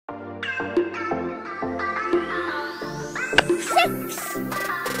6,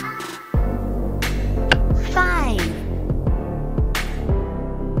 5,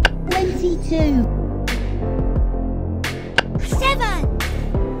 22, 7,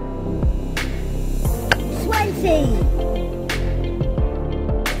 20,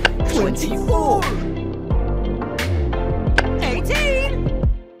 24, 18,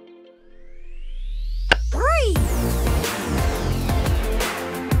 3,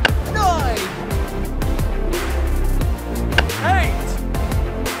 9, 8,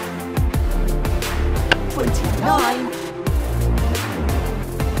 29,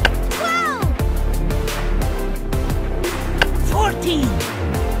 12, 14,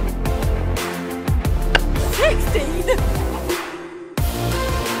 16,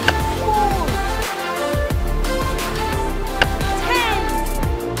 4, 10,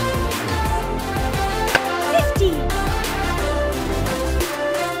 15,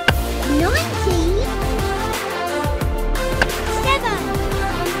 19, 7,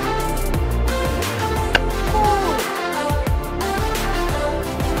 4,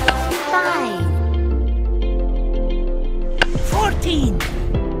 5, 14,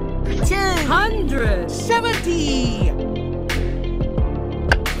 270,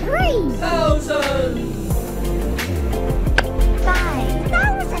 3, 1,000,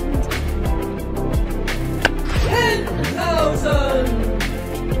 5,000, 10,000,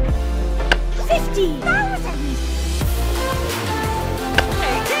 50,000,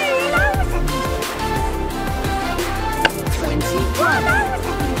 18,000,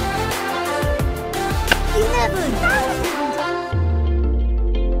 21,000, 11,000,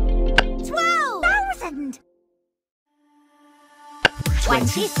 12,000,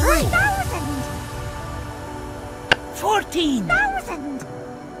 23,000, 14,000,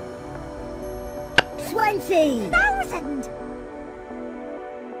 20,000,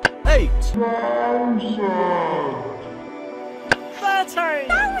 8,000,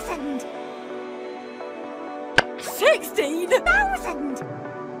 13,000, 16,000,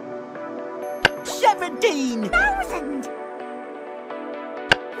 17,000,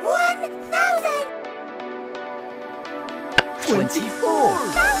 1,000,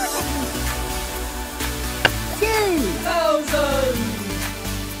 24,000, 2,000,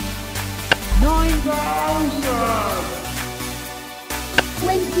 9,000,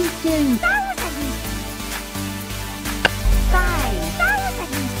 22,000,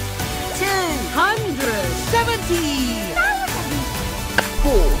 5,000, 270,000, 2,000,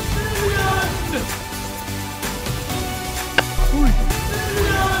 4 million, 3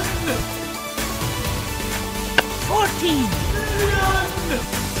 million, 14 million,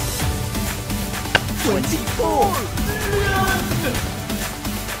 24 million,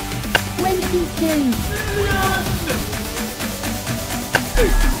 22, million,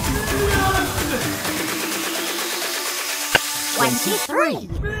 8 million, 23,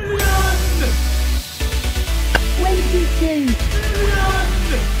 million, 22,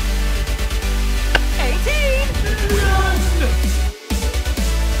 million, 18 million,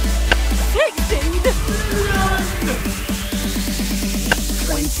 16 million,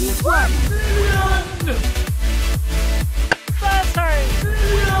 21 million, 13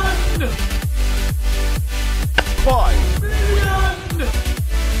 million, 5 million,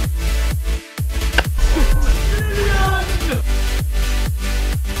 6 million,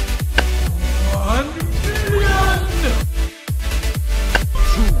 1 million,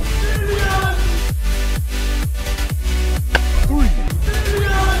 2 million, 3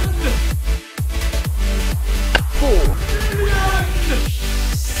 million, 4 million,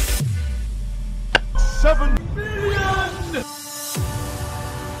 7 million,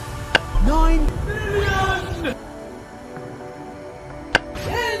 9 million,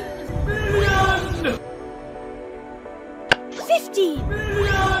 10 million, 50,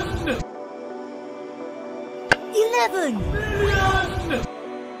 million, 11, million,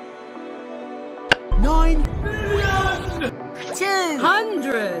 9, million,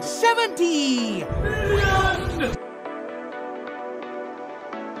 270, million.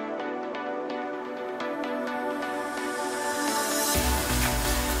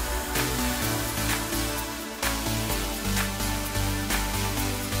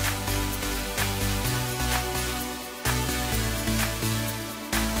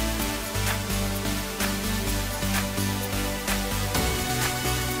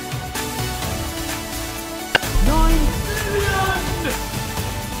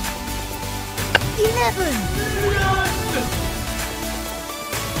 Eleven,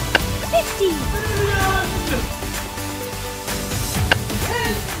 50,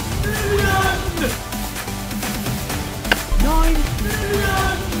 9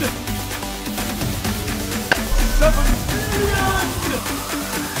 million, 7 million.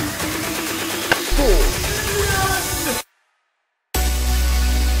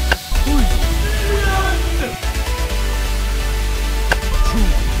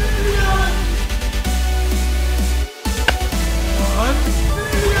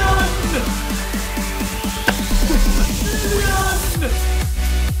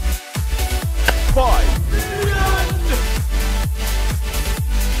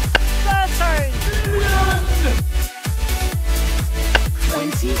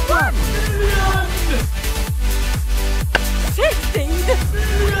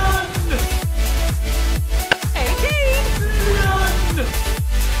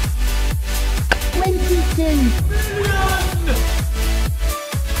 23.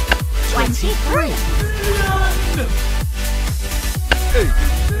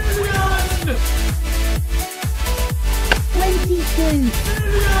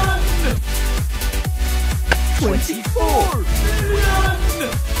 24.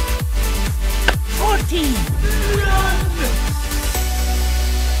 14.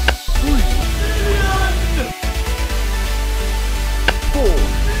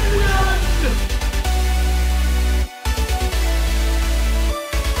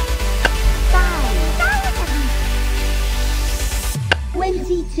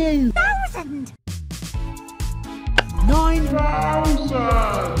 22,000.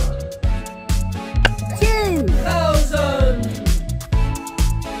 9,000. 2,000.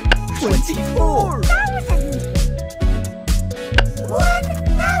 24.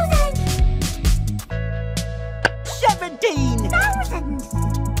 1,000. 17.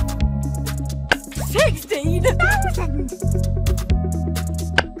 16,000.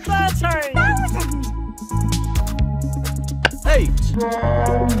 13. 8.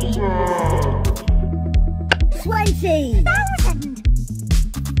 20,000.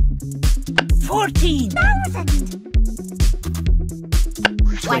 14,000.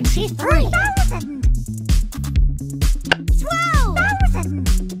 23,000. 12,000.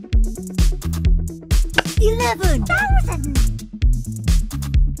 11,000.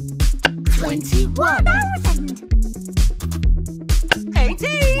 21,000.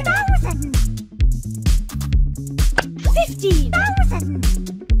 18. 15,000.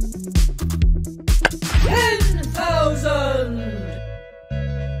 10,000.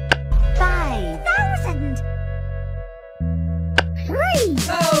 5,000.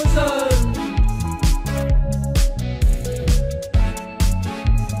 3,000.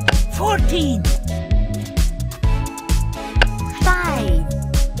 14. 5.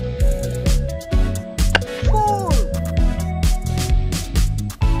 4.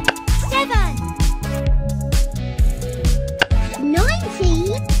 7.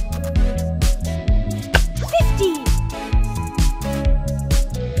 90. 50.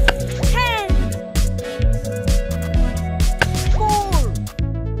 10. 4.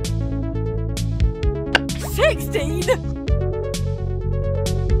 16.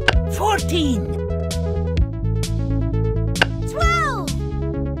 14. 12.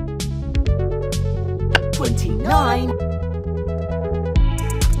 29.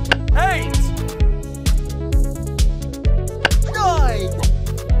 8. 9.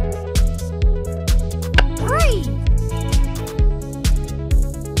 3.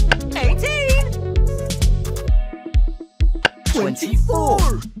 18.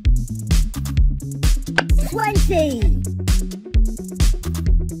 24. 20.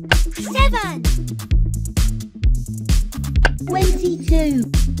 7. 22.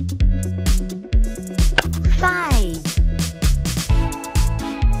 5.